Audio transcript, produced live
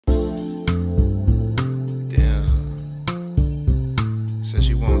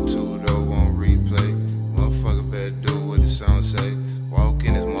say. Walk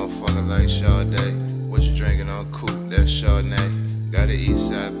in this motherfucker like Sade. What you drinking on coupe? That's Chardonnay. Got an east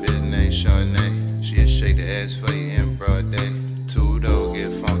side bitch named Chardonnay. She'll shake the ass for you in broad day. Two-door,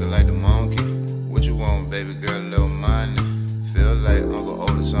 get funky like the monkey. What you want, baby girl, little money? Feel like Uncle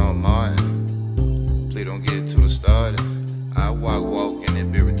Otis on Martin. Please don't get too started. I walk, and it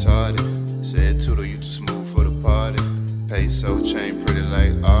be retarded. Said Tudo, you too smooth for the party. Peso chain pretty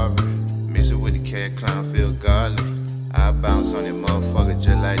like Aubrey. Mix it with the cat clown, feel godly. I bounce on that motherfucker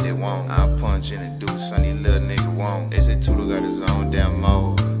just like they want. I punch and induce on these little nigga won't. They say Tudo got his own damn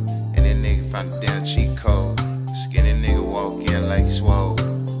mode. And that nigga found a damn cheat code. Skinny nigga walk in like he swole.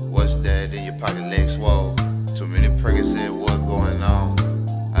 What's that in your pocket, leg swole? Too many Percocet, what going on?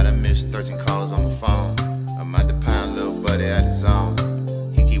 I done missed 13 calls on my phone. I'm out the pound, little buddy out the zone.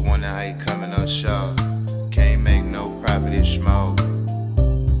 He keep wondering how he coming up short. Can't make no profit, it's smoke.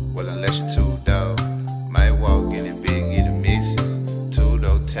 Well, unless you two dog. Might walk in it big, get a mix it.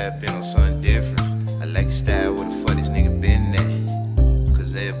 Tudo tap in on something different. I like your style, where the fuck this nigga been at?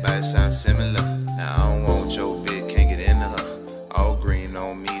 Cause everybody sound similar. Now I don't want your bitch, can't get into her. All green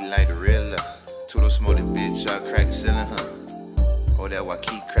on me like the Rilla. Tudo smoke the bitch, I crack the ceiling, huh? Oh, that why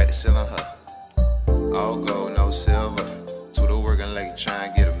keep crack the ceiling, huh? All gold, no silver. Tudo working like he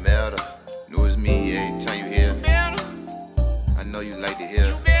trying to get a medal. Knew it's me every time you hear. I know you like to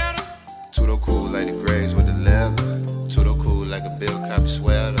hear. Tudo cool like the grays with the leather. Tudo cool like a Bill Cosby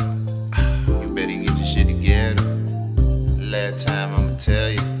sweater. You better get your shit together. Last time I'ma tell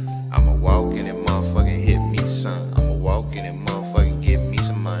you, I'ma walk in and motherfucking hit me, son. I'ma walk in and motherfucking get me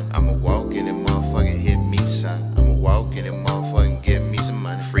some money. I'ma walk in and motherfucking hit me, son. I'ma walk in and motherfucking get me some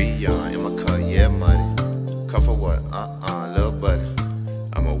money. Free yarn in my car, yeah, money. Come for what? Little buddy.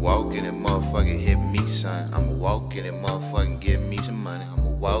 I'ma walk in and motherfucking hit me, son. I'ma walk in and motherfucking get me some money. I'ma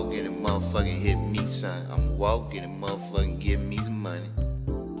walk in and motherfucking hit me, son. I'ma walk in and motherfucking get me some money.